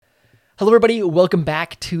Hello, everybody. Welcome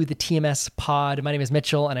back to the TMS pod. My name is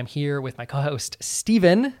Mitchell, and I'm here with my co-host,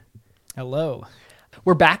 Steven. Hello.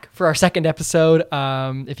 We're back for our second episode.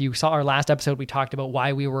 If you saw our last episode, we talked about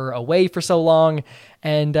why we were away for so long,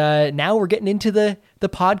 and now we're getting into the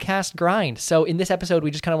podcast grind. So in this episode,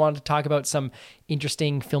 we just kind of wanted to talk about some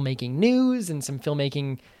interesting filmmaking news and some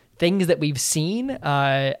filmmaking things that we've seen.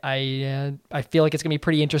 I feel like it's going to be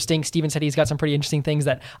pretty interesting. Steven said he's got some pretty interesting things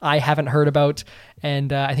that I haven't heard about,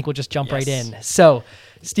 and I think we'll just jump right in. So,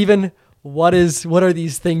 Steven, what are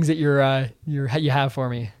these things that you have for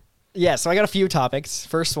me? Yeah, so I got a few topics.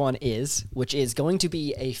 First one which is going to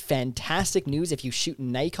be a fantastic news if you shoot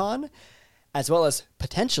Nikon, as well as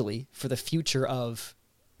potentially for the future of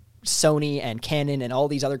Sony and Canon and all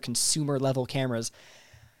these other consumer level cameras.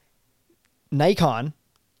 Nikon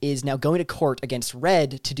is now going to court against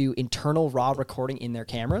Red to do internal RAW recording in their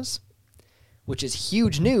cameras, which is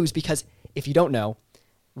huge news because if you don't know,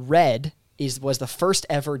 Red was the first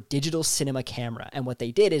ever digital cinema camera. And what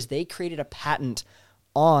they did is they created a patent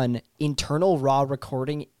on internal RAW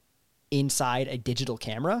recording inside a digital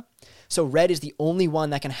camera. So Red is the only one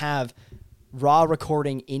that can have RAW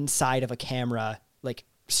recording inside of a camera, like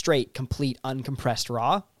straight, complete, uncompressed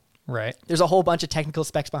RAW. Right. There's a whole bunch of technical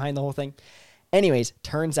specs behind the whole thing. Anyways,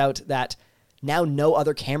 turns out that now no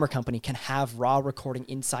other camera company can have RAW recording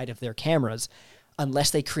inside of their cameras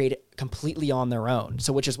unless they create it completely on their own.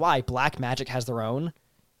 So which is why Blackmagic has their own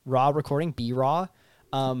RAW recording, B-RAW,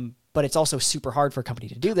 but it's also super hard for a company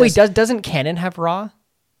to do this. Wait, doesn't Canon have RAW?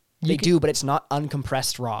 They do, but it's not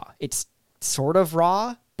uncompressed RAW. It's sort of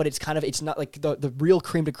RAW, but it's not like the real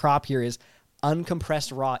cream de crop here is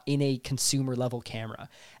uncompressed RAW in a consumer level camera.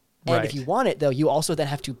 And if you want it though, you also then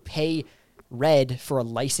have to pay Red for a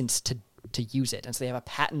license to use it. And so they have a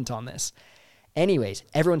patent on this. Anyways,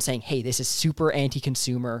 everyone's saying, hey, this is super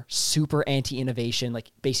anti-consumer, super anti-innovation.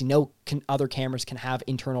 Like basically no other cameras can have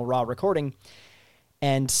internal RAW recording.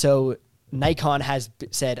 And so Nikon has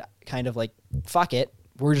said kind of like, fuck it,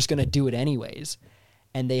 we're just going to do it anyways.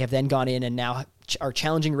 And they have then gone in and now are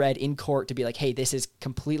challenging Red in court to be like, hey, this is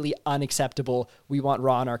completely unacceptable. We want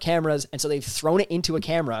RAW on our cameras. And so they've thrown it into a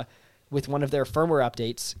camera with one of their firmware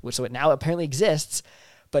updates, so it now apparently exists,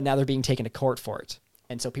 but now they're being taken to court for it.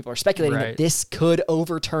 And so people are speculating that this could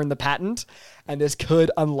overturn the patent and this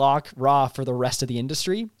could unlock RAW for the rest of the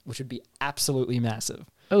industry, which would be absolutely massive.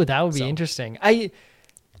 Oh, that would be interesting.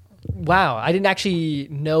 Wow, I didn't actually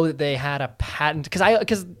know that they had a patent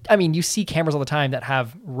because I mean you see cameras all the time that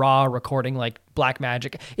have RAW recording like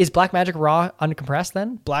Blackmagic. Is Blackmagic RAW uncompressed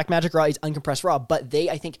then? Blackmagic RAW is uncompressed RAW, but they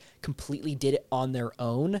I think completely did it on their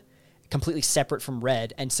own, completely separate from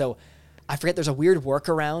Red. And so I forget there's a weird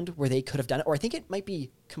workaround where they could have done it, or I think it might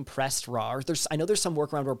be compressed RAW. Or I know there's some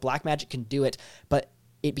workaround where Blackmagic can do it, but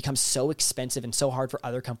it becomes so expensive and so hard for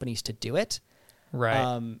other companies to do it.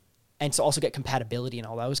 Right. And so also get compatibility and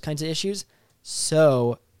all those kinds of issues.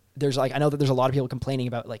 So I know that there's a lot of people complaining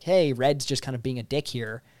about like, hey, Red's just kind of being a dick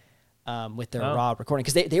here with their RAW recording.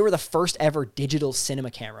 Because they were the first ever digital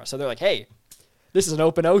cinema camera. So they're like, hey, this is an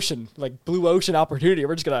open ocean, like blue ocean opportunity.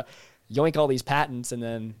 We're just going to yoink all these patents and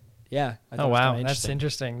then, yeah. Oh, wow. That's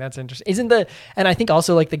interesting. That's interesting. And I think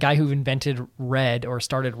also like the guy who invented Red or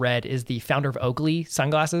started Red is the founder of Oakley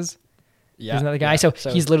sunglasses. Yeah. Isn't that the guy? Yeah.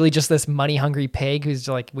 So he's literally just this money hungry pig who's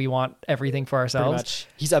like, we want everything for ourselves. Pretty much.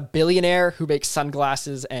 He's a billionaire who makes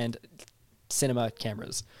sunglasses and cinema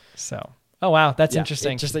cameras. So, oh wow. That's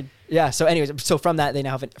interesting. So anyways, so from that, they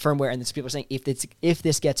now have firmware and people are saying if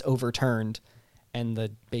this gets overturned and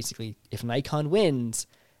basically if Nikon wins,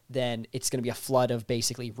 then it's going to be a flood of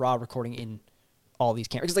basically RAW recording in all these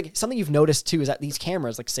cameras. Because like something you've noticed too is that these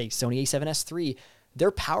cameras, like say Sony A7S III,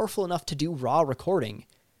 they're powerful enough to do RAW recording.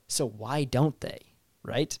 So why don't they?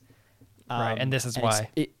 Right. Right. And this is why.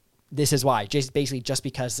 This is why. Just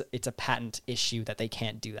because it's a patent issue that they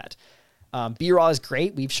can't do that. B-RAW is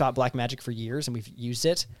great. We've shot Blackmagic for years and we've used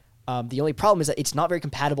it. The only problem is that it's not very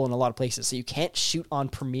compatible in a lot of places. So you can't shoot on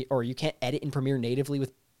Premiere or you can't edit in Premiere natively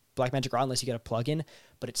with Blackmagic RAW unless you get a plugin,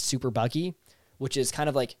 but it's super buggy, which is kind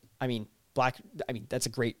of like, that's a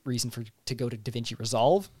great reason to go to DaVinci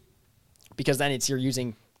Resolve because then you're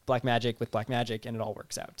using Blackmagic with Blackmagic and it all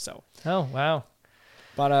works out. So, oh, wow.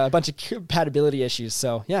 But a bunch of compatibility issues.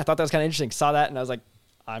 So yeah, I thought that was kind of interesting. Saw that and I was like,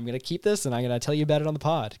 I'm going to keep this and I'm going to tell you about it on the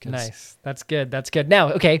pod. Nice. That's good. That's good.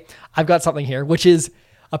 Now, okay, I've got something here, which is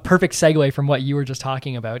a perfect segue from what you were just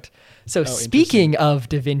talking about. So speaking of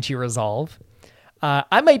DaVinci Resolve,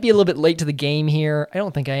 I might be a little bit late to the game here. I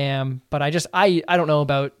don't think I am, but I don't know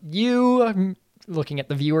about you. I'm looking at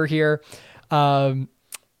the viewer here.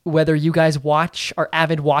 Whether you guys are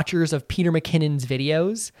avid watchers of Peter McKinnon's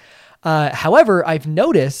videos. However, I've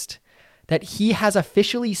noticed that he has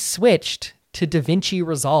officially switched to DaVinci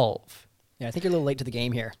Resolve. Yeah, I think you're a little late to the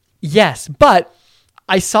game here. Yes, but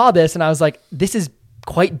I saw this and I was like, this is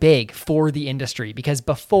quite big for the industry, because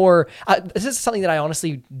before, this is something that I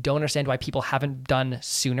honestly don't understand why people haven't done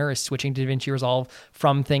sooner, is switching to DaVinci Resolve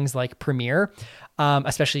from things like Premiere,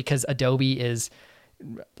 especially because Adobe is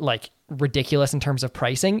like ridiculous in terms of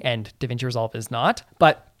pricing and DaVinci Resolve is not.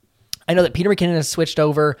 But I know that Peter McKinnon has switched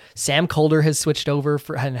over, Sam Calder has switched over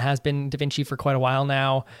and has been DaVinci for quite a while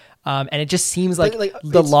now. And it just seems like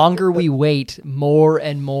the longer we wait, more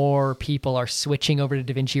and more people are switching over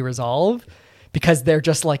to DaVinci Resolve, because they're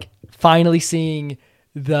just like finally seeing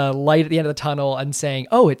the light at the end of the tunnel and saying,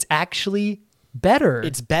 oh, it's actually better.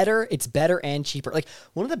 It's better and cheaper. Like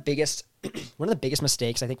one of the biggest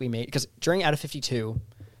mistakes I think we made, because during Out of 52,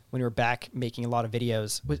 when we were back making a lot of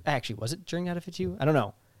videos, was it during Out of 52? I don't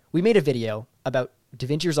know. We made a video about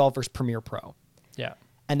DaVinci Resolve versus Premiere Pro. Yeah.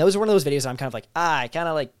 And those were one of those videos I'm kind of like,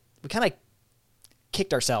 we kind of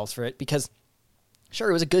kicked ourselves for it, because sure,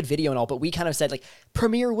 it was a good video and all, but we kind of said like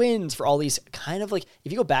Premiere wins for all these kind of like,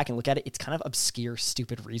 if you go back and look at it, it's kind of obscure,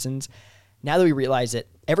 stupid reasons. Now that we realize it,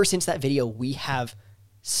 ever since that video, we have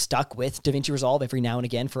stuck with DaVinci Resolve every now and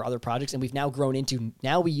again for other projects. And we've now grown into,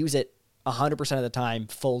 now we use it 100% of the time,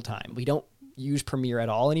 full time. We don't use Premiere at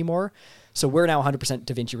all anymore. So we're now 100%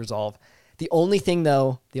 DaVinci Resolve. The only thing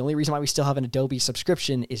though, the only reason why we still have an Adobe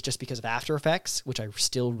subscription is just because of After Effects, which I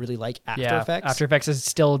still really like After Effects. After Effects is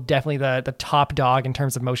still definitely the top dog in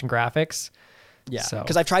terms of motion graphics. Yeah.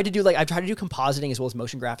 Because I've tried to do compositing as well as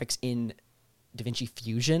motion graphics in DaVinci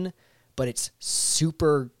Fusion, but it's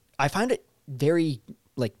super, I find it very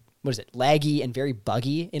laggy and very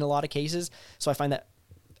buggy in a lot of cases. So I find that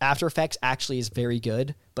After Effects actually is very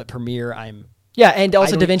good, but Premiere Yeah, and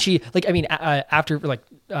also DaVinci,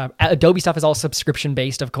 Adobe stuff is all subscription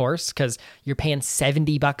based, of course, because you're paying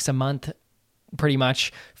 $70 a month pretty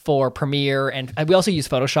much for Premiere, and we also use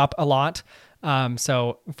Photoshop a lot.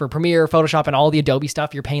 So for Premiere, Photoshop, and all the Adobe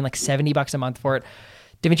stuff, you're paying like $70 a month for it.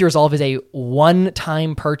 DaVinci Resolve is a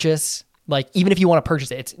one-time purchase. Like, even if you want to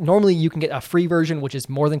purchase it, it's normally you can get a free version, which is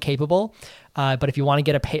more than capable. But if you want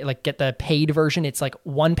to get the paid version, it's like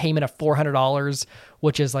one payment of $400,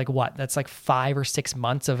 which is like what? That's like 5 or 6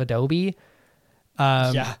 months of Adobe.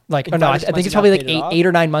 I think it's probably like 8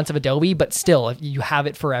 or 9 months of Adobe, but still, if you have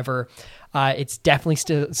it forever, it's definitely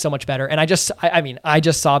still so much better. And I just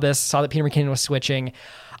saw that Peter McKinnon was switching.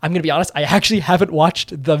 I'm going to be honest, I actually haven't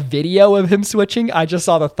watched the video of him switching. I just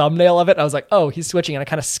saw the thumbnail of it. I was like, oh, he's switching. And I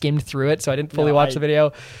kind of skimmed through it, so I didn't fully watch the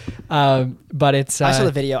video. But it's... I saw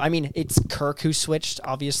the video. I mean, it's Kirk who switched,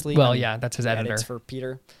 obviously. Well, yeah, that's his editor. It's for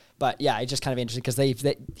Peter. But yeah, it's just kind of interesting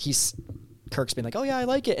because Kirk's been like, oh yeah, I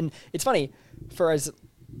like it. And it's funny, for as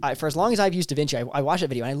long as I've used DaVinci, I watched that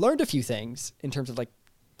video and I learned a few things in terms of like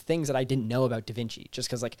things that I didn't know about DaVinci, just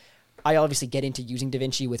because like I obviously get into using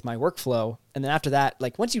DaVinci with my workflow. And then after that,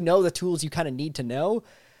 like once you know the tools you kind of need to know,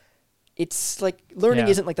 it's like learning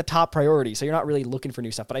isn't like the top priority. So you're not really looking for new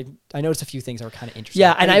stuff. But I noticed a few things that were kind of interesting.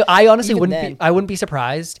 Yeah. And I honestly wouldn't be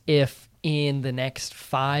surprised if in the next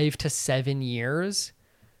 5 to 7 years,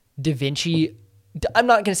 DaVinci, I'm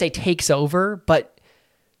not going to say takes over, but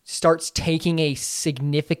starts taking a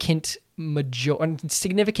significant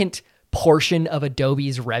portion of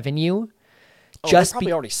Adobe's revenue. They're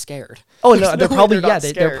probably already scared. Oh no, they're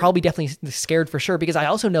probably definitely scared for sure, because I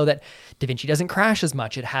also know that DaVinci doesn't crash as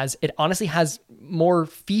much. It honestly has more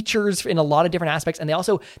features in a lot of different aspects, and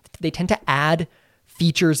they tend to add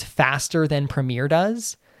features faster than Premiere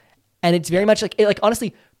does. And it's very much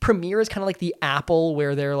honestly, Premiere is kind of like the Apple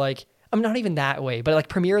where they're like, I'm not even that way, but like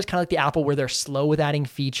Premiere is kind of like the Apple where they're slow with adding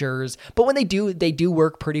features, but when they do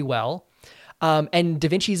work pretty well. And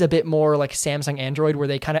DaVinci is a bit more like Samsung Android, where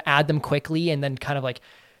they kind of add them quickly, and then kind of like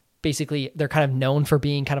basically they're kind of known for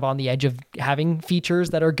being kind of on the edge of having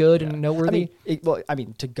features that are good and noteworthy.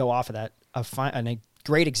 To go off of that, a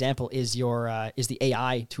great example is the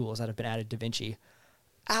AI tools that have been added to DaVinci.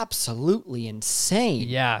 Absolutely insane.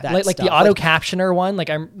 Yeah, like the auto captioner one.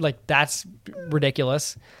 That's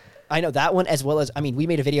ridiculous. I know that one, as well as we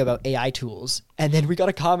made a video about AI tools, and then we got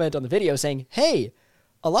a comment on the video saying, "Hey,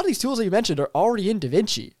 a lot of these tools that you mentioned are already in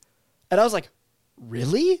DaVinci." And I was like,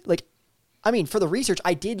 really? For the research,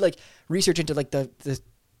 I did research into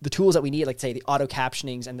the tools that we need, say the auto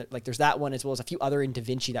captionings, and there's that one, as well as a few other in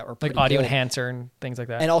DaVinci that were pretty audio good. enhancer and things like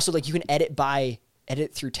that. And also you can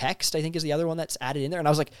edit through text, I think is the other one that's added in there. And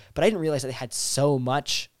I was like, but I didn't realize that they had so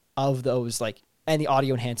much of those, and the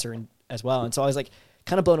audio enhancer as well. And so I was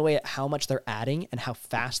kind of blown away at how much they're adding and how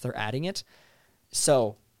fast they're adding it.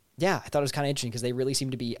 So yeah, I thought it was kind of interesting because they really seem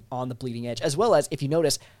to be on the bleeding edge. As well as, if you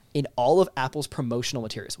notice, in all of Apple's promotional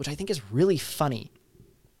materials, which I think is really funny.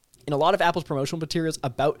 In a lot of Apple's promotional materials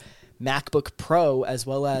about MacBook Pro, as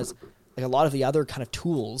well as like a lot of the other kind of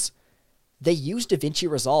tools, they use DaVinci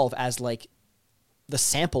Resolve as like the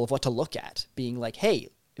sample of what to look at, being like, hey,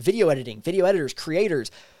 video editing, video editors,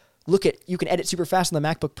 creators, look at, you can edit super fast on the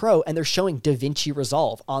MacBook Pro, and they're showing DaVinci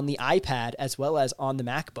Resolve on the iPad as well as on the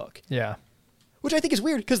MacBook. Yeah. Which I think is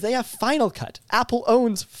weird because they have Final Cut. Apple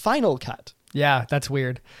owns Final Cut. Yeah, that's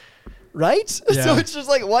weird. Right? Yeah. So it's just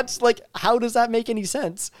like, what's like, how does that make any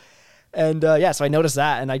sense? And so I noticed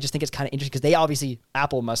that, and I just think it's kind of interesting because they obviously,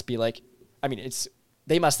 Apple must be like, I mean,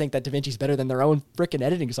 they must think that DaVinci's better than their own freaking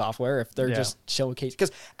editing software if they're just showcasing,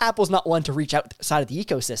 because Apple's not one to reach outside of the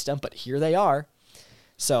ecosystem, but here they are.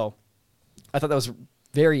 So I thought that was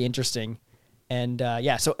very interesting. And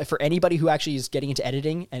so for anybody who actually is getting into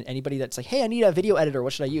editing and anybody that's like, hey, I need a video editor,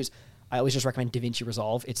 what should I use? I always just recommend DaVinci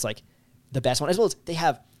Resolve. It's like the best one, as well as they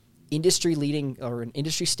have industry leading or an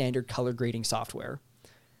industry standard color grading software.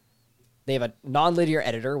 They have a non-linear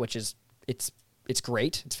editor, which is it's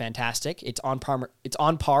great. It's fantastic. It's on par,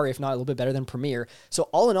 if not a little bit better than Premiere. So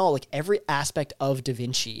all in all, like every aspect of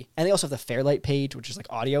DaVinci, and they also have the Fairlight page, which is like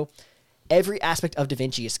audio. Every aspect of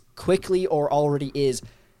DaVinci is quickly or already is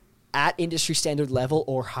at industry standard level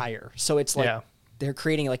or higher. So it's like they're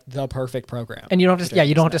creating like the perfect program. And you don't have to,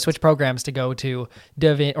 you don't have to switch programs to go to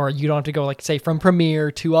DaVinci, or you don't have to go like say from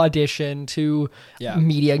Premiere to Audition to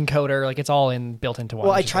Media Encoder. Like it's all built into one.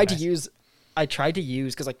 Well, I tried to use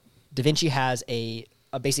because like DaVinci has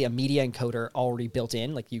basically a media encoder already built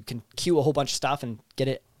in. Like you can queue a whole bunch of stuff and get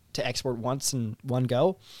it to export once in one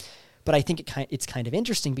go. But I think it's kind of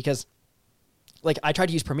interesting because like I tried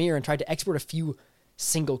to use Premiere and tried to export a few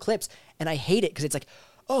single clips, and I hate it because it's like,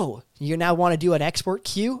 oh, you now want to do an export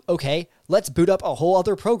queue? Okay, let's boot up a whole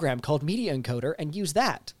other program called Media Encoder and use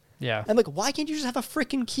that. Yeah. I'm like, why can't you just have a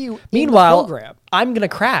freaking queue Meanwhile, in the program? I'm going to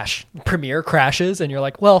crash. Premiere crashes, and you're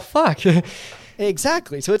like, well, fuck.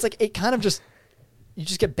 Exactly. So it's like, it kind of just, you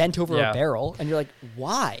just get bent over a barrel, and you're like,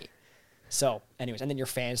 why? So anyways, and then your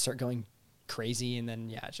fans start going crazy, and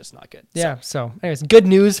then, it's just not good. Yeah. So anyways, good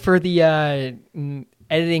news for the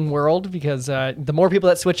editing world, because the more people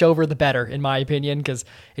that switch over, the better, in my opinion, because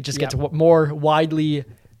it just gets more widely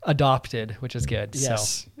adopted, which is good.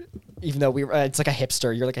 Yes. So. Even though it's like a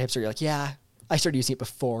hipster. You're like a hipster. You're like, yeah, I started using it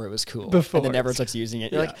before it was cool. And then everyone starts using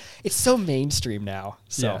it. You're like, it's so mainstream now.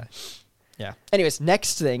 So, yeah. Anyways,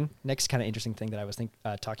 next kind of interesting thing that I was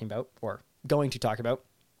talking about, or going to talk about,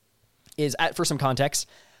 is for some context,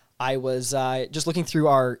 I was just looking through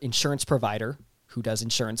our insurance provider, who does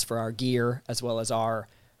insurance for our gear, as well as our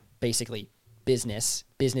basically business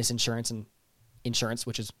insurance and insurance,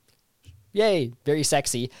 which is yay, very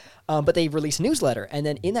sexy. But they release a newsletter. And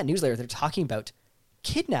then in that newsletter, they're talking about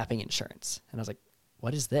kidnapping insurance. And I was like,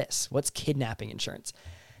 what is this? What's kidnapping insurance?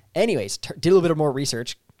 Anyways, did a little bit of more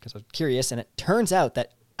research because I was curious. And it turns out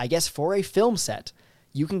that I guess for a film set,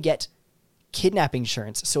 you can get kidnapping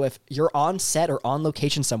insurance. So if you're on set or on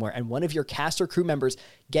location somewhere and one of your cast or crew members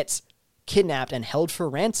gets kidnapped and held for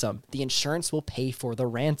ransom, the insurance will pay for the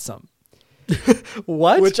ransom.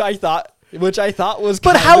 What? Which I thought was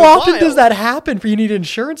But how often does that happen for you need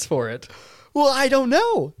insurance for it? Well, I don't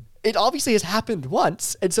know. It obviously has happened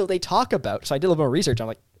once. And so they talk about, so I did a little more research. I'm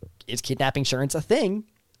like, is kidnapping insurance a thing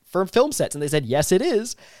for film sets? And they said, yes, it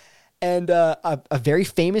is. And a very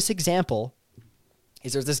famous example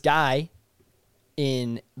is there's this guy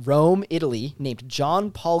in Rome, Italy, named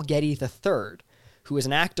John Paul Getty III, who is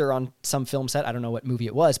an actor on some film set. I don't know what movie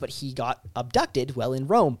it was, but he got abducted while in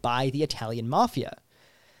Rome by the Italian mafia.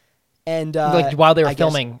 And like while they were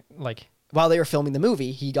filming, while they were filming the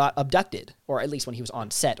movie, he got abducted, or at least when he was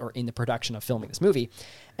on set or in the production of filming this movie,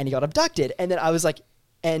 and he got abducted. And then I was like,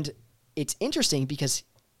 and it's interesting because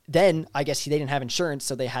then I guess they didn't have insurance,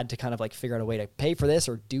 so they had to kind of like figure out a way to pay for this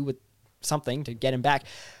or do with something to get him back.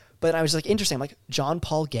 But I was like, interesting. I'm like, John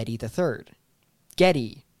Paul Getty III.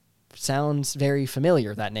 Getty sounds very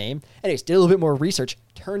familiar, that name. Anyways, did a little bit more research.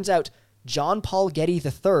 Turns out John Paul Getty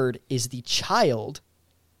III is the child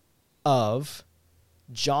of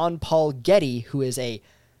John Paul Getty, who is a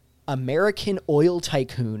American oil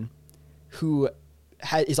tycoon who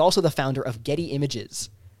is also the founder of Getty Images,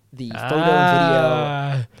 the photo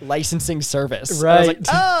and video licensing service. Right. I was like,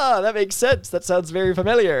 that makes sense. That sounds very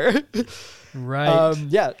familiar. Right.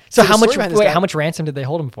 Yeah. So how much ransom did they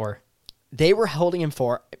hold him for? They were holding him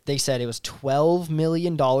for, they said it was $12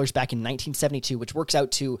 million back in 1972, which works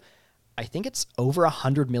out to, I think it's over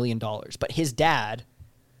 $100 million. But his dad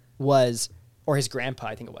was, or his grandpa,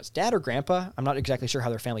 I think it was, dad or grandpa. I'm not exactly sure how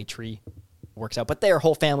their family tree works out, but their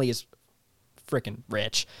whole family is freaking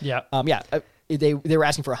rich. Yeah. they were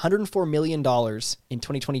asking for $104 million in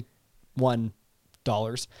 2021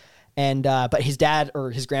 dollars. And but his dad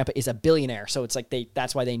or his grandpa is a billionaire, so it's like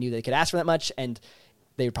that's why they knew they could ask for that much, and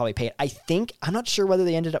they would probably pay it. I'm not sure whether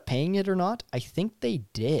they ended up paying it or not. I think they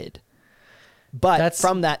did. But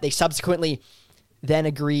from that, they subsequently then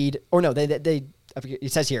agreed, or no, they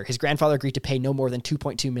it says here, his grandfather agreed to pay no more than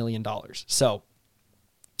 $2.2 million. So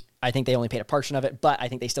I think they only paid a portion of it, but I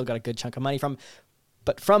think they still got a good chunk of money from.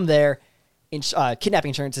 But from there, kidnapping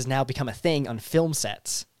insurance has now become a thing on film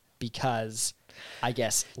sets because I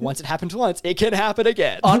guess once it happens once, it can happen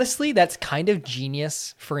again. Honestly, that's kind of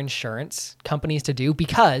genius for insurance companies to do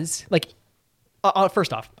because, like,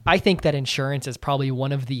 first off, I think that insurance is probably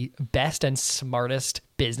one of the best and smartest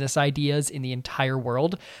business ideas in the entire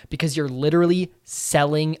world because you're literally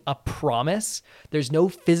selling a promise. There's no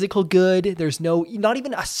physical good. There's not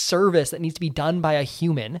even a service that needs to be done by a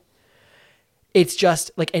human. It's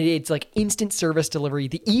just like, it's like instant service delivery,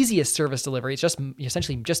 the easiest service delivery. It's just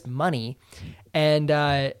essentially just money. And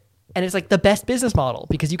it's like the best business model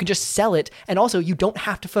because you can just sell it. And also you don't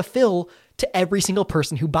have to fulfill to every single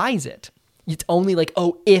person who buys it. It's only like,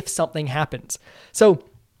 if something happens. So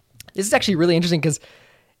this is actually really interesting because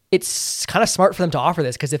it's kind of smart for them to offer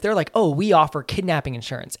this because if they're like, we offer kidnapping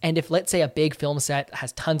insurance. And if, let's say, a big film set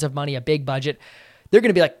has tons of money, a big budget, they're going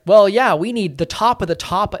to be like, well, yeah, we need the top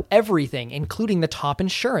of everything, including the top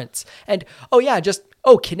insurance. And,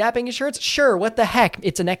 kidnapping insurance? Sure, what the heck?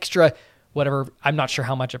 It's an extra whatever. I'm not sure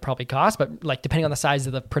how much it probably costs, but like depending on the size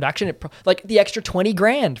of the production, like the extra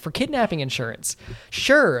 $20,000 for kidnapping insurance.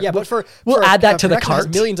 Sure. Yeah, but we'll add that to the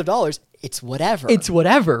cart. Millions of dollars. It's whatever. It's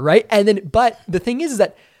whatever, right? And then, but the thing is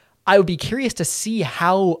that I would be curious to see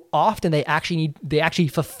how often they actually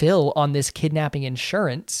fulfill on this kidnapping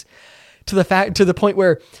insurance to the point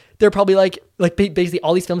where they're probably like basically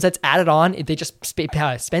all these film sets added on. They just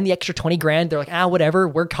spend the extra $20,000. They're like, whatever,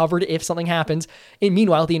 we're covered if something happens. And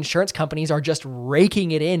meanwhile, the insurance companies are just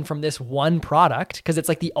raking it in from this one product because it's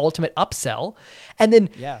like the ultimate upsell. And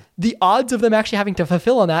then the odds of them actually having to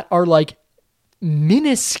fulfill on that are like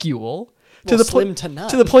minuscule to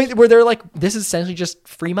the point where they're like, this is essentially just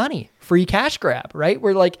free money, free cash grab, right?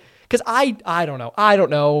 We're like, because I don't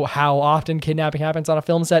know how often kidnapping happens on a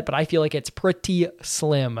film set, but I feel like it's pretty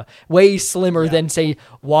slim, way slimmer than say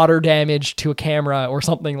water damage to a camera or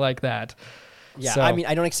something like that. Yeah. So, I mean,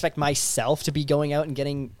 I don't expect myself to be going out and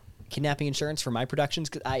getting kidnapping insurance for my productions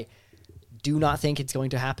because I do not think it's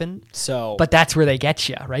going to happen. So, but that's where they get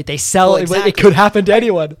you, right? They sell it. It could happen to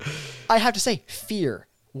anyone. I have to say, fear,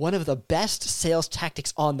 one of the best sales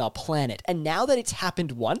tactics on the planet. And now that it's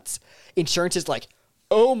happened once, insurance is like,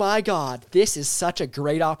 oh my God, this is such a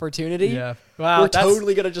great opportunity. Yeah. Wow. We're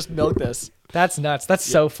totally going to just milk this. That's nuts. That's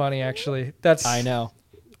so funny, actually. I know.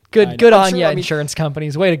 Good on you, insurance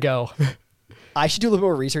companies. Way to go. I should do a little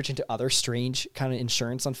more research into other strange kind of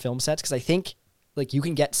insurance on film sets because I think like you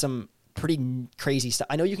can get some pretty crazy stuff.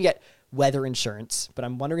 I know you can get weather insurance, but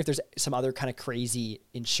I'm wondering if there's some other kind of crazy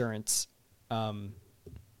insurance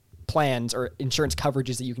plans or insurance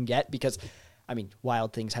coverages that you can get because I mean,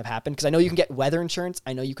 wild things have happened because I know you can get weather insurance.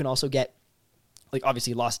 I know you can also get like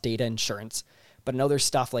obviously lost data insurance, but I know there's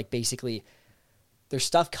stuff like basically there's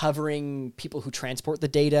stuff covering people who transport the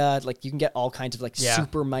data. Like you can get all kinds of like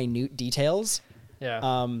super minute details.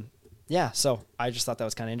 Yeah. So I just thought that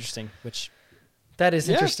was kind of interesting, which that is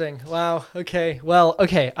interesting. Wow. Okay. Well,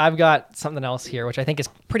 okay. I've got something else here, which I think is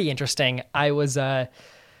pretty interesting. I was,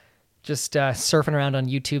 just surfing around on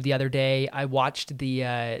YouTube the other day. I watched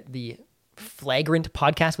the Flagrant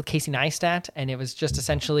podcast with Casey Neistat, and it was just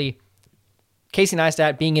essentially Casey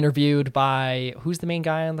Neistat being interviewed by who's the main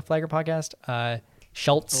guy on the Flagrant podcast?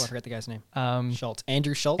 Schultz. I forgot the guy's name. Schultz.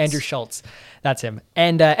 Andrew Schultz. Andrew Schultz. That's him.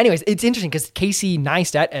 And anyways, it's interesting because Casey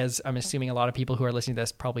Neistat, as I'm assuming a lot of people who are listening to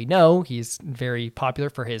this probably know, he's very popular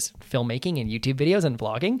for his filmmaking and YouTube videos and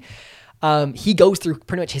vlogging. He goes through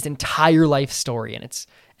pretty much his entire life story, and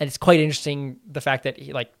it's quite interesting the fact that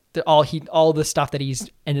he like all the stuff that he's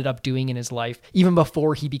ended up doing in his life, even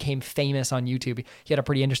before he became famous on YouTube. He had a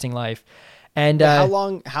pretty interesting life. And how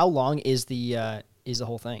long is the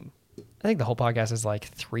whole thing? I think the whole podcast is like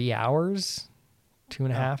 3 hours,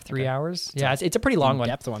 2.5, 3 hours. Yeah, it's a pretty long one.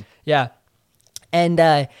 In-depth one. Yeah.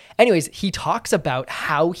 And anyways, he talks about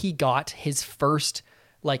how he got his first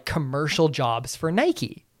like commercial jobs for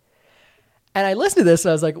Nike. And I listened to this and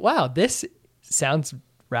I was like, wow, this sounds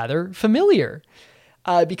rather familiar.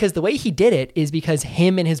 Because the way he did it is because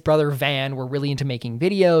him and his brother Van were really into making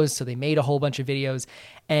videos. So they made a whole bunch of videos,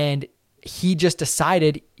 and he just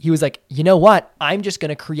decided, he was like, you know what? I'm just going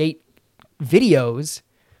to create videos,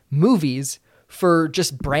 movies for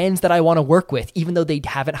just brands that I want to work with, even though they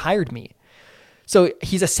haven't hired me. So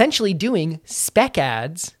he's essentially doing spec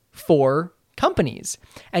ads for companies.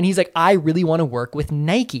 And he's like, I really want to work with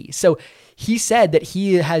Nike. So he said that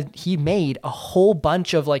he made a whole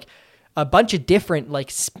bunch of different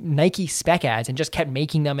Nike spec ads and just kept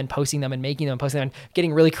making them and posting them and making them and posting them and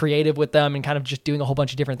getting really creative with them and kind of just doing a whole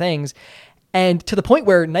bunch of different things. And to the point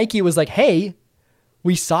where Nike was like, hey,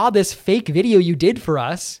 we saw this fake video you did for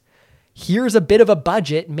us. Here's a bit of a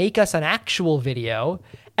budget. Make us an actual video.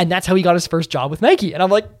 And that's how he got his first job with Nike. And I'm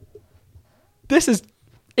like, this is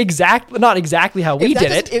not exactly how we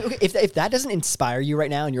did it. If that doesn't inspire you right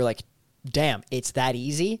now and you're like, damn, it's that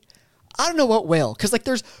easy, I don't know what will. Because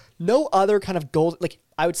there's no other kind of gold.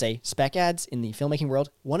 I would say spec ads in the filmmaking world,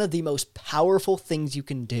 one of the most powerful things you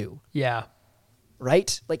can do. Yeah.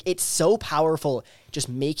 Right? It's so powerful just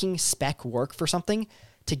making spec work for something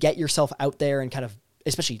to get yourself out there and kind of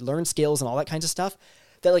especially learn skills and all that kinds of stuff.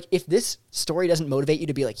 That if this story doesn't motivate you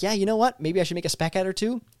to be like, yeah, you know what? Maybe I should make a spec ad or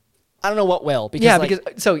two. I don't know what will.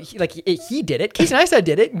 Because he did it. Casey Neistat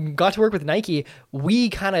did it and got to work with Nike. We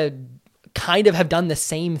kind of have done the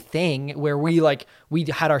same thing where we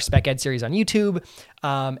had our spec ad series on YouTube.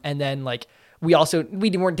 And then we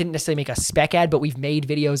didn't necessarily make a spec ad, but we've made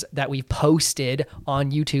videos that we've posted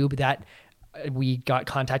on YouTube that we got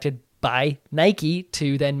contacted by Nike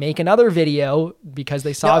to then make another video because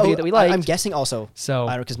they saw a video that we liked. I'm guessing also, so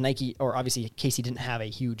I don't know, because Nike, or obviously Casey didn't have a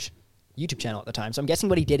huge YouTube channel at the time. So I'm guessing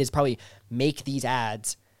what he did is probably make these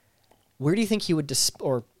ads. Where do you think he would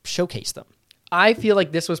or showcase them? I feel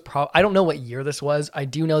like this was I don't know what year this was. I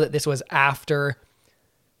do know that this was after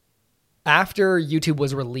YouTube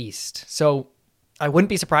was released. So I wouldn't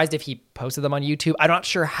be surprised if he posted them on YouTube. I'm not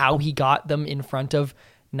sure how he got them in front of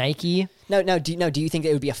Nike. Now, do you think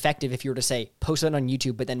it would be effective if you were to say post it on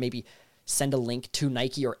YouTube, but then maybe send a link to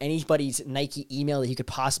Nike or anybody's Nike email that you could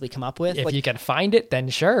possibly come up with? If you can find it, then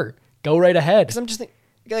sure, go right ahead. Because I'm just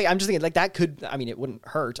thinking that could. I mean, it wouldn't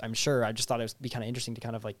hurt. I'm sure. I just thought it would be kind of interesting to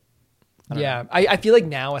kind of I feel like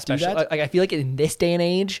now, especially, I feel like in this day and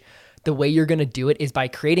age, the way you're going to do it is by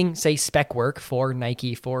creating, say, spec work for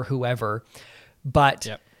Nike, for whoever, but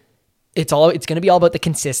it's going to be all about the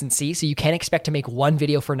consistency. So you can't expect to make one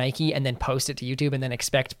video for Nike and then post it to YouTube and then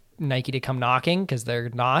expect Nike to come knocking, because they're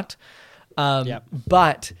not.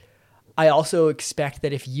 But I also expect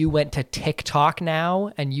that if you went to TikTok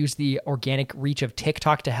now and use the organic reach of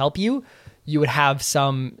TikTok to help you, you would have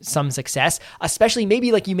some success, especially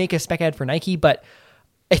maybe you make a spec ad for Nike, but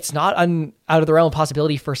it's not out of the realm of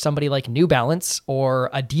possibility for somebody like New Balance or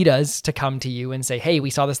Adidas to come to you and say, hey, we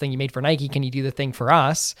saw this thing you made for Nike. Can you do the thing for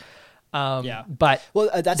us? But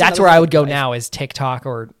that's where I would go now, is TikTok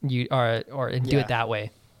or do it that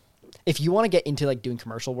way. If you want to get into doing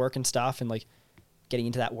commercial work and stuff and getting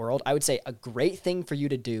into that world, I would say a great thing for you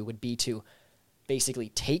to do would be to basically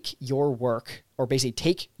take your work, or basically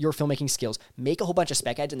take your filmmaking skills, make a whole bunch of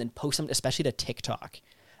spec ads and then post them, especially to TikTok.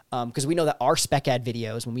 Because we know that our spec ad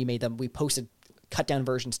videos, when we made them, we posted cut down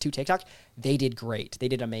versions to TikTok. They did great. They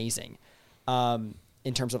did amazing.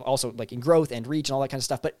 In terms of also in growth and reach and all that kind of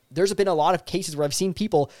stuff. But there's been a lot of cases where I've seen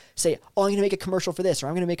people say, oh, I'm going to make a commercial for this, or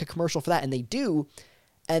I'm going to make a commercial for that. And they do.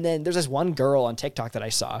 And then there's this one girl on TikTok that I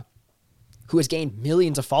saw who has gained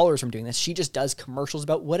millions of followers from doing this. She just does commercials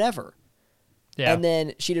about whatever. Yeah. And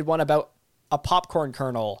then she did one about a popcorn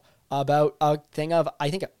kernel, about a thing of, I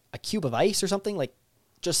think, a cube of ice or something,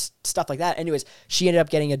 just stuff like that. Anyways, she ended up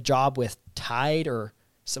getting a job with Tide or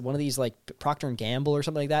one of these Procter & Gamble or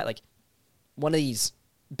something like that, one of these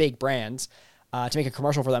big brands, to make a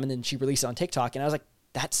commercial for them. And then she released it on TikTok. And I was like,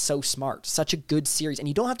 that's so smart. Such a good series. And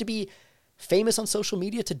you don't have to be famous on social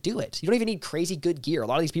media to do it. You don't even need crazy good gear. A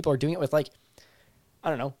lot of these people are doing it with I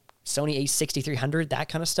don't know, Sony a6300, that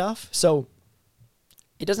kind of stuff. So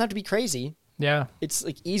it doesn't have to be crazy. Yeah. It's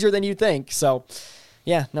easier than you think. So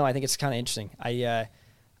yeah, no, I think it's kind of interesting. I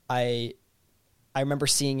remember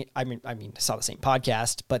seeing, I saw the same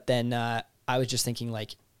podcast, but then I was just thinking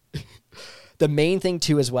the main thing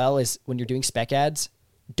too as well is when you're doing spec ads,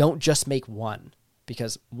 don't just make one,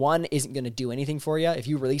 because one isn't going to do anything for you. If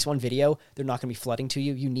you release one video, they're not going to be flooding to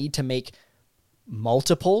you. You need to make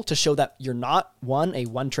multiple to show that you're not, one, a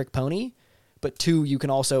one-trick pony, but two, you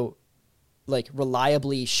can also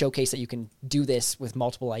reliably showcase that you can do this with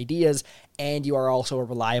multiple ideas, and you are also a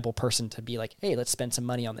reliable person to be hey, let's spend some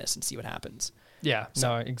money on this and see what happens. Yeah, so,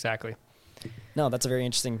 no, exactly. No, that's a very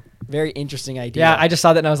interesting idea. Yeah, I just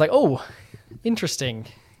saw that and I was like, oh, interesting.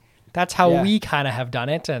 That's how we kind of have done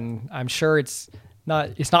it, and I'm sure it's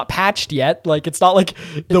not patched yet. It's not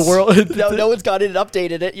the world. No one's got it and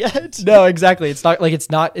updated it yet. No, exactly. It's not like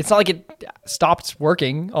it stopped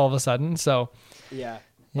working all of a sudden. So yeah.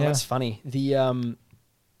 Well, that's funny.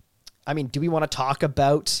 I I mean, do we want to talk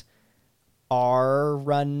about our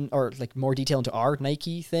run or like more detail into our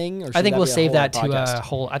Nike thing? Or I think we'll save that to to a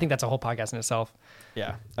whole. I think that's a whole podcast in itself.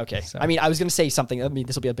 Yeah. Okay. So. I mean, I was going to say something. I mean,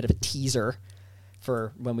 this will be a bit of a teaser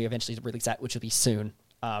for when we eventually release that, which will be soon.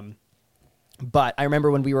 But I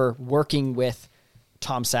remember when we were working with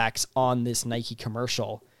Tom Sachs on this Nike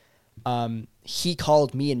commercial, he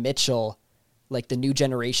called me and Mitchell like the new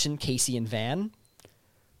generation Casey and Van,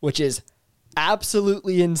 which is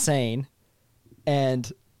absolutely insane.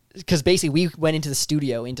 And because basically we went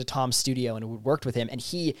into Tom's studio and worked with him. And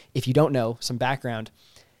he, if you don't know some background,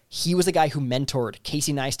 he was the guy who mentored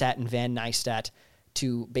Casey Neistat and Van Neistat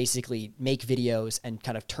to basically make videos and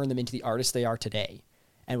kind of turn them into the artists they are today.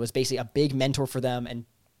 And was basically a big mentor for them and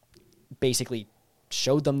basically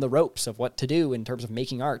showed them the ropes of what to do in terms of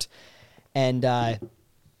making art. And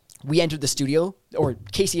we entered the studio, or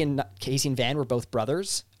Casey and Van were both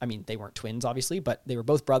brothers. I mean, they weren't twins, obviously, but they were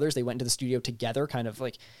both brothers. They went into the studio together, kind of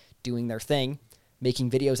like doing their thing,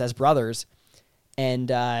 making videos as brothers.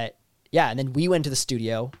 And and then we went to the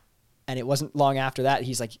studio, and it wasn't long after that.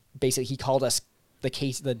 He's like, basically, he called us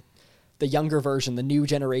the younger version, the new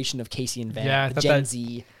generation of Casey and Van, the Gen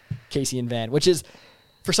Z Casey and Van, which is,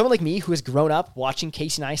 for someone like me who has grown up watching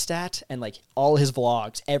Casey Neistat and like all his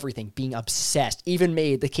vlogs, everything, being obsessed, even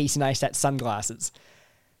made the Casey Neistat sunglasses.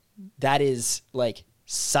 That is like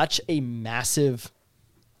such a massive,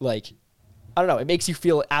 like, I don't know, it makes you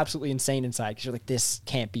feel absolutely insane inside because you're like, this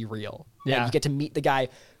can't be real. Yeah. And you get to meet the guy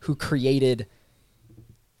who created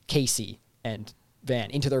Casey and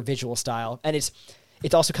Van into their visual style. And it's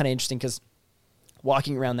also kind of interesting because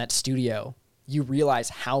walking around that studio, you realize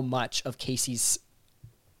how much of Casey's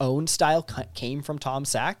own style came from Tom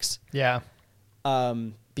Sachs. Yeah.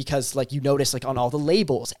 Because like you notice like on all the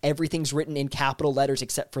labels, everything's written in capital letters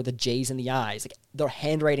except for the J's and the I's. Like their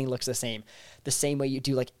handwriting looks the same way you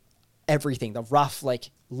do like everything, the rough like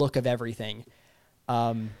look of everything.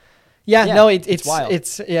 It's wild.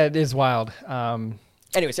 It is wild.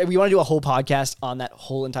 Anyways, we want to do a whole podcast on that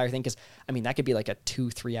whole entire thing because I mean that could be like a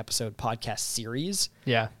 2-3 episode podcast series.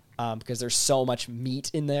 Yeah. Because there's so much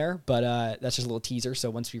meat in there, but that's just a little teaser.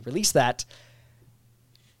 So once we release that,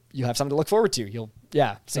 you have something to look forward to.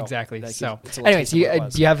 Exactly. So, anyways, do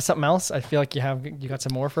you have something else? I feel like you got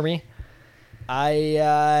some more for me.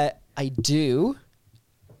 I do.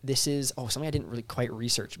 This is something I didn't really quite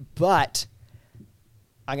research, but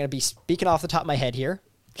I'm gonna be speaking off the top of my head here.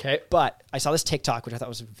 Okay. But I saw this TikTok which I thought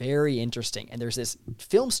was very interesting, and there's this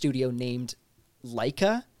film studio named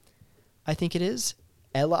Leica, I think it is.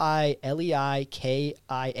 Leika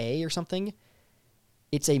or something.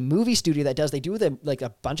 It's a movie studio that they do like a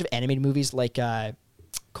bunch of animated movies like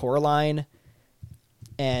Coraline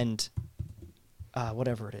and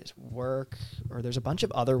whatever it is, Work, or there's a bunch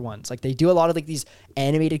of other ones. Like they do a lot of like these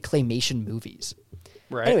animated claymation movies.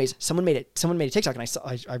 Right. Anyways, someone made a TikTok, and I saw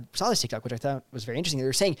this TikTok, which I thought was very interesting. They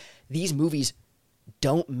were saying these movies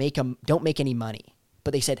don't make any money,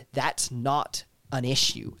 but they said that's not an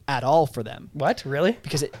issue at all for them. What? Really?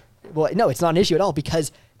 Because no, it's not an issue at all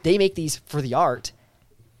because they make these for the art.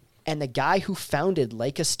 And the guy who founded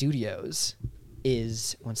Leica Studios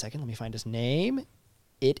is, one second, let me find his name.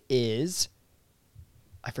 It is,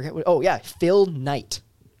 I forget what, Phil Knight,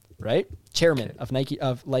 right? Chairman of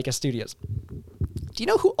Leica Studios. Do you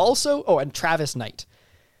know who also, and Travis Knight.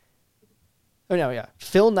 Oh, no, yeah.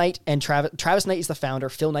 Phil Knight and Travis Knight is the founder.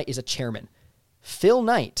 Phil Knight is a chairman. Phil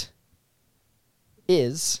Knight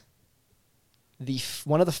is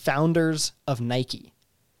one of the founders of Nike.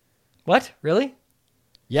 What? Really?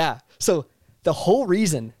 Yeah. So the whole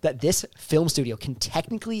reason that this film studio can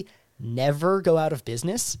technically never go out of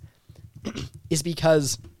business is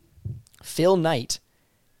because Phil Knight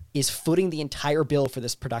is footing the entire bill for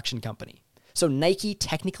this production company. So Nike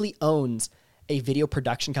technically owns a video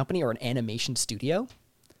production company or an animation studio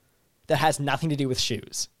that has nothing to do with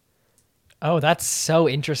shoes. Oh, that's so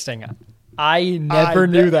interesting. I never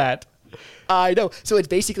knew that. I know. So it's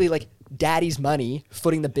basically like daddy's money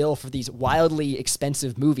footing the bill for these wildly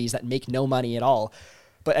expensive movies that make no money at all.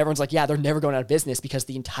 But everyone's like, yeah, they're never going out of business because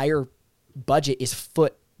the entire budget is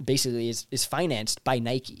financed by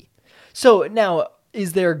Nike. So now,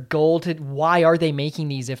 is their goal why are they making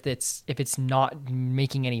these if it's not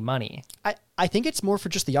making any money? I think it's more for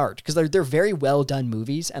just the art because they're very well done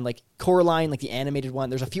movies, and like Coraline, like the animated one,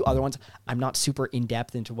 there's a few other ones. I'm not super in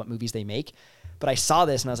depth into what movies they make, but I saw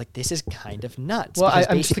this and I was like, this is kind of nuts. Well,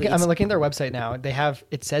 I'm looking at their website now.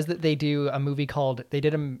 It says that they do a movie called,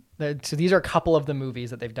 so these are a couple of the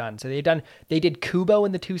movies that they've done. So they did Kubo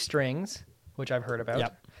and the Two Strings, which I've heard about.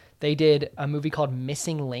 Yep. They did a movie called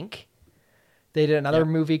Missing Link. They did another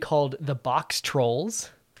movie called The Box Trolls.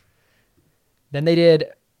 Then they did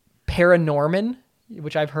Paranorman,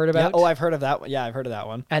 which I've heard Yeah. about. Oh, I've heard of that one. Yeah, I've heard of that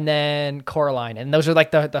one. And then Coraline. And those are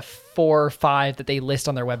like the 4 or 5 that they list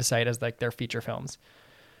on their website as like their feature films.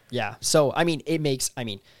 Yeah. So,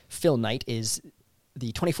 Phil Knight is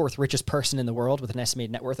the 24th richest person in the world with an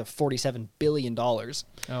estimated net worth of $47 billion.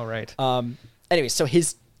 Oh, right. Anyway, so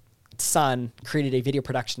his son created a video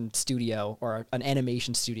production studio or an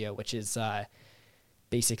animation studio, which is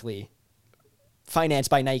basically financed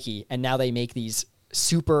by Nike. And now they make these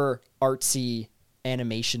super artsy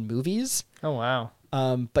animation movies. Oh, wow.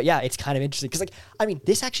 But yeah, it's kind of interesting because,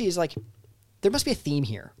 this actually is like, there must be a theme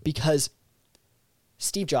here because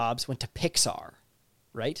Steve Jobs went to Pixar,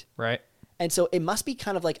 right? Right. And so it must be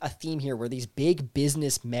kind of like a theme here where these big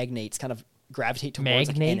business magnates kind of gravitate towards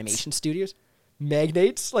like animation studios.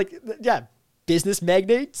 Magnates? Like, yeah, business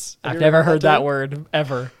magnates? I've never heard that word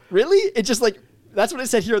ever. Really? It's just like, that's what it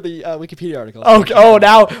said here in the Wikipedia article. Oh,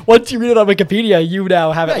 now, once you read it on Wikipedia, you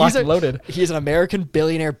now have it locked and loaded. He's an American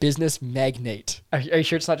billionaire business magnate. Are you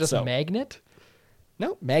sure it's not just a magnet?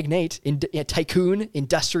 No, magnate, tycoon,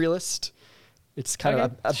 industrialist. It's kind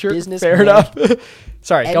of a business. Fair enough.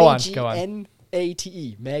 Sorry, go on.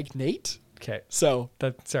 Magnate, magnate. Okay. So,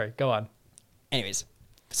 sorry, go on. Anyways,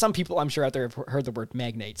 some people I'm sure out there have heard the word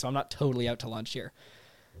magnate, so I'm not totally out to lunch here.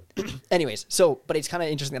 Anyways, but it's kind of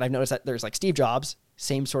interesting that I've noticed that there's like Steve Jobs,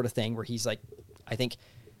 same sort of thing where he's like, I think,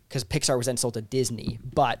 because Pixar was then sold to Disney,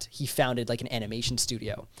 but he founded like an animation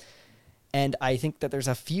studio. And I think that there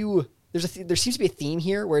seems to be a theme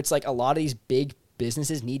here where it's like a lot of these big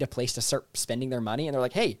businesses need a place to start spending their money, and they're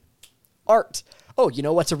like, hey, art. Oh, you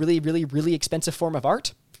know what's a really, really, really expensive form of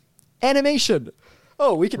art? Animation.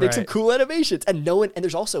 Oh, we can make some cool animations. And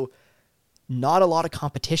there's also not a lot of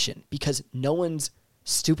competition because no one's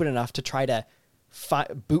stupid enough to try to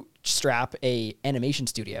bootstrap a animation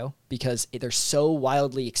studio because they're so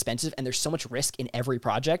wildly expensive and there's so much risk in every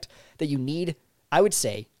project that you need, I would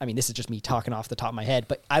say, this is just me talking off the top of my head,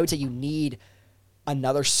 but I would say you need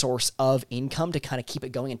another source of income to kind of keep it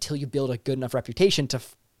going until you build a good enough reputation to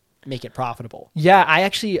make it profitable. Yeah,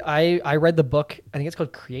 I read the book, I think it's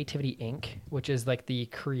called Creativity Inc., which is like the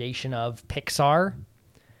creation of Pixar,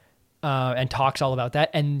 and talks all about that.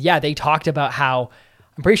 And yeah, they talked about how,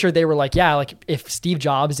 I'm pretty sure they were like, yeah, like if Steve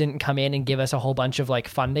Jobs didn't come in and give us a whole bunch of like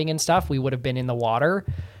funding and stuff, we would have been in the water.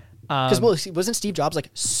 Because wasn't Steve Jobs like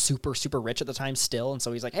super, super rich at the time still? And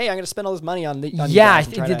so he's like, hey, I'm going to spend all this money on I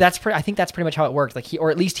think that's pretty much how it worked. Like he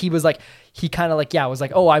was like, he kind of like, was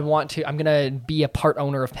like, oh, I'm going to be a part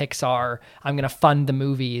owner of Pixar. I'm going to fund the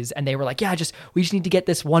movies. And they were like, we just need to get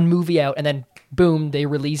this one movie out. And then boom, they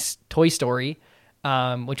released Toy Story,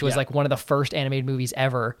 which was like one of the first animated movies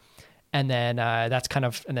ever. And then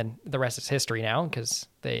and then the rest is history now because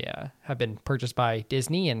they have been purchased by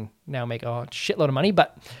Disney and now make a shitload of money.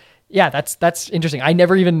 But yeah, that's interesting. I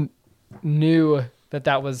never even knew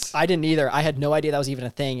that was. I didn't either. I had no idea that was even a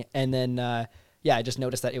thing. And then, I just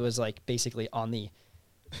noticed that it was like basically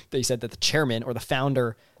they said that the chairman or the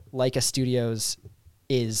founder, Leica Studios,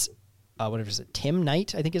 is, whatever is it, Tim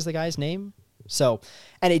Knight, I think is the guy's name. So,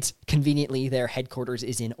 and it's conveniently their headquarters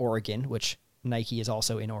is in Oregon, which Nike is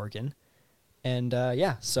also in Oregon. And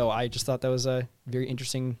so I just thought that was a very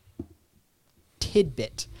interesting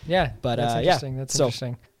tidbit. Yeah, but that's interesting. That's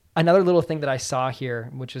interesting. Another little thing that I saw here,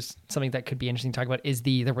 which is something that could be interesting to talk about, is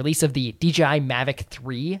the release of the DJI Mavic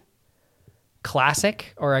 3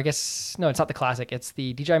 Classic, or I guess, no, it's not the Classic. It's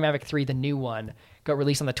the DJI Mavic 3, the new one, got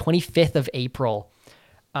released on the 25th of April.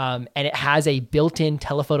 And it has a built-in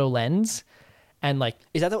telephoto lens. And like,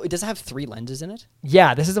 does it have 3 lenses in it?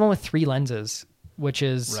 Yeah, this is the one with 3 lenses, which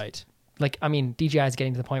is right. Like, DJI is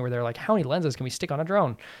getting to the point where they're like, how many lenses can we stick on a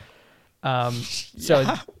drone?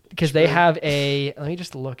 Because they have let me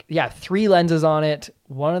just look. Yeah, 3 lenses on it.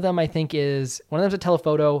 One of them I think one of them's a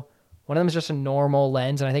telephoto. One of them is just a normal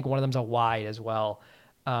lens. And I think one of them's a wide as well.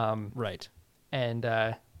 Right. And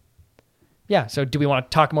so do we want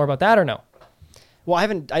to talk more about that or no? Well, I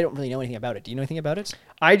don't really know anything about it. Do you know anything about it?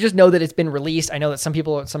 I just know that it's been released. I know that some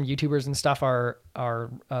YouTubers and stuff are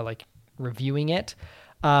like reviewing it.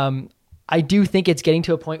 I do think it's getting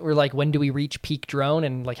to a point where like, when do we reach peak drone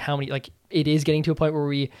and like how many, like it is getting to a point where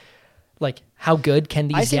we like, how good can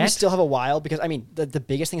these get? I think we still have a while because the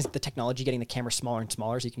biggest thing is the technology getting the camera smaller and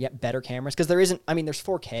smaller so you can get better cameras. Cause there's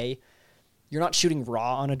 4K. You're not shooting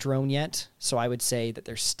raw on a drone yet. So I would say that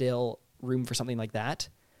there's still room for something like that.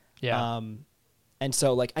 Yeah. And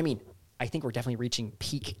so like, I think we're definitely reaching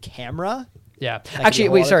peak camera. Yeah. Actually,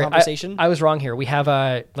 wait, sorry. I was wrong here. We have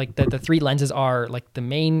like the 3 lenses are like the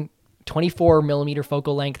main 24 millimeter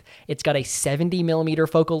focal length. It's got a 70 millimeter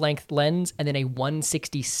focal length lens and then a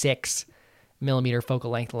 166 millimeter focal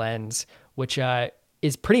length lens which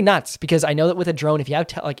is pretty nuts because I know that with a drone, if you have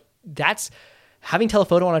having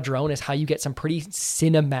telephoto on a drone is how you get some pretty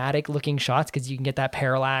cinematic looking shots because you can get that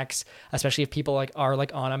parallax, especially if people are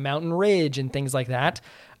on a mountain ridge and things like that.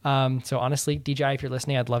 So honestly, DJI, if you're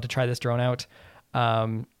listening, I'd love to try this drone out.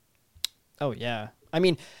 Oh yeah. I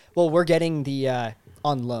mean, well, we're getting the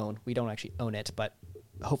on loan. We don't actually own it, but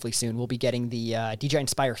hopefully soon we'll be getting the DJI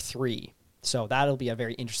Inspire 3. So that'll be a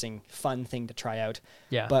very interesting, fun thing to try out.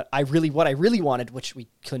 Yeah. But what I really wanted, which we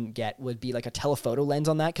couldn't get, would be like a telephoto lens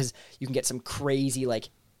on that because you can get some crazy like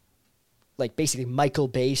basically Michael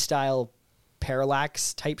Bay style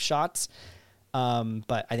parallax type shots.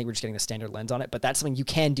 But I think we're just getting the standard lens on it. But that's something you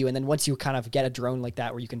can do. And then once you kind of get a drone like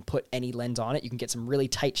that where you can put any lens on it, you can get some really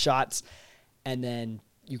tight shots, and then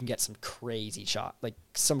you can get some crazy shot, like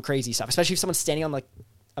some crazy stuff. Especially if someone's standing on like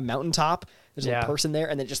a mountaintop, there's a person there,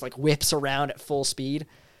 and then it just like whips around at full speed.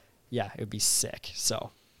 Yeah, it would be sick.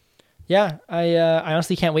 So, yeah, I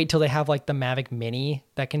honestly can't wait till they have like the Mavic Mini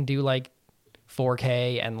that can do like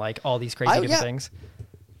 4K and like all these crazy different things.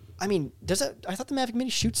 I mean, does it? I thought the Mavic Mini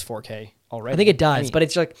shoots 4K already. I think it does, but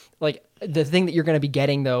it's like the thing that you're going to be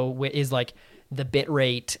getting though is like the bit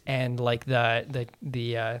rate and like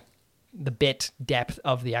the bit depth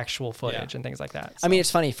of the actual footage and things like that. So. I mean,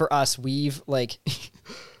 it's funny for us.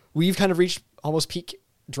 We've kind of reached almost peak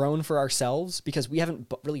drone for ourselves because we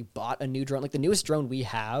haven't really bought a new drone. Like the newest drone we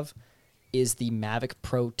have is the Mavic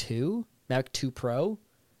 2 Pro.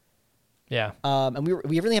 Yeah. And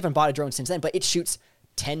we really haven't bought a drone since then, but it shoots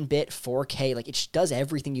 10-bit 4K. Like it does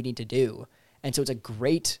everything you need to do. And so it's a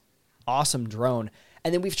great, awesome drone.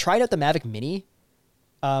 And then we've tried out the Mavic Mini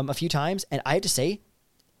a few times, and I have to say,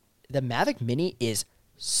 the Mavic Mini is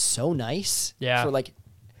so nice. Yeah. For like,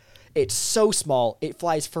 it's so small. It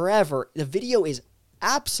flies forever. The video is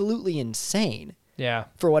absolutely insane. Yeah.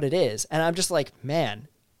 For what it is. And I'm just like, man,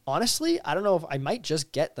 honestly, I don't know if I might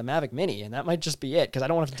just get the Mavic Mini, and that might just be it because I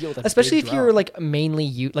don't want to have to deal with it. Especially if you're like mainly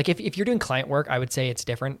if you're doing client work, I would say it's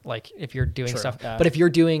different. Like if you're doing stuff, but if you're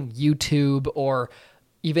doing YouTube or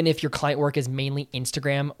even if your client work is mainly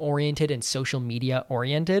Instagram oriented and social media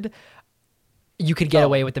oriented, you could get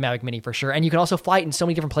away with the Mavic Mini for sure. And you can also fly it in so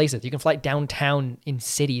many different places. You can fly it downtown in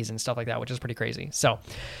cities and stuff like that, which is pretty crazy. So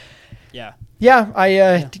yeah,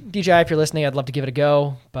 DJI, if you're listening, I'd love to give it a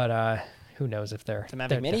go, but who knows if they're the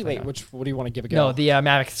Mavic Mini? Wait, what do you want to give a go? No, the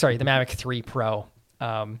Mavic 3 Pro.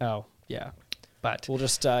 Yeah. But we'll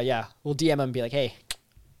just we'll DM them and be like, hey,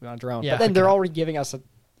 we want a drone. Yeah, but then they're already giving us a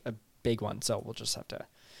big one, so we'll just have to.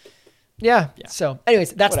 Yeah. So,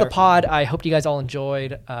 anyways, that's the pod. I hope you guys all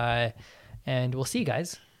enjoyed, and we'll see you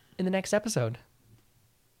guys in the next episode.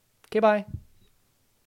 Okay, bye.